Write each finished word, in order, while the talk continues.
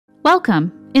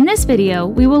Welcome! In this video,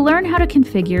 we will learn how to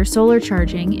configure solar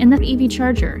charging in the EV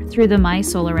charger through the My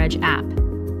SolarEdge app.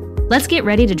 Let's get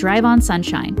ready to drive on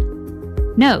sunshine.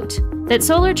 Note that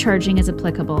solar charging is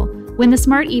applicable when the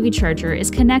smart EV charger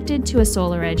is connected to a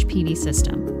SolarEdge PV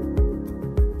system.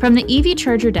 From the EV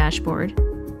charger dashboard,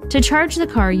 to charge the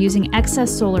car using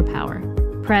excess solar power,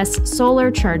 press Solar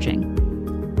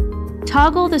Charging.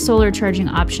 Toggle the solar charging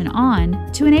option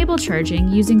on to enable charging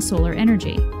using solar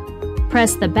energy.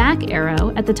 Press the back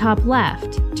arrow at the top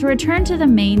left to return to the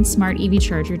main smart EV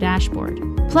charger dashboard.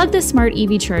 Plug the smart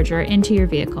EV charger into your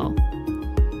vehicle.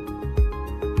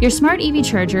 Your smart EV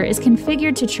charger is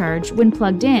configured to charge when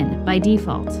plugged in by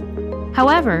default.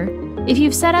 However, if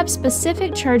you've set up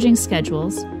specific charging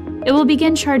schedules, it will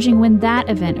begin charging when that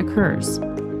event occurs.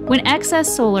 When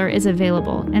excess solar is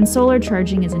available and solar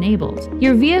charging is enabled,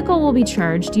 your vehicle will be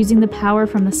charged using the power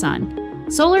from the sun.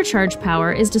 Solar charge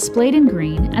power is displayed in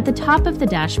green at the top of the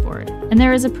dashboard, and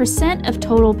there is a % of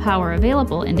total power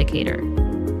available indicator.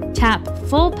 Tap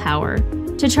Full Power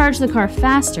to charge the car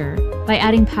faster by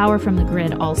adding power from the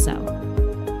grid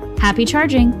also. Happy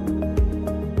charging!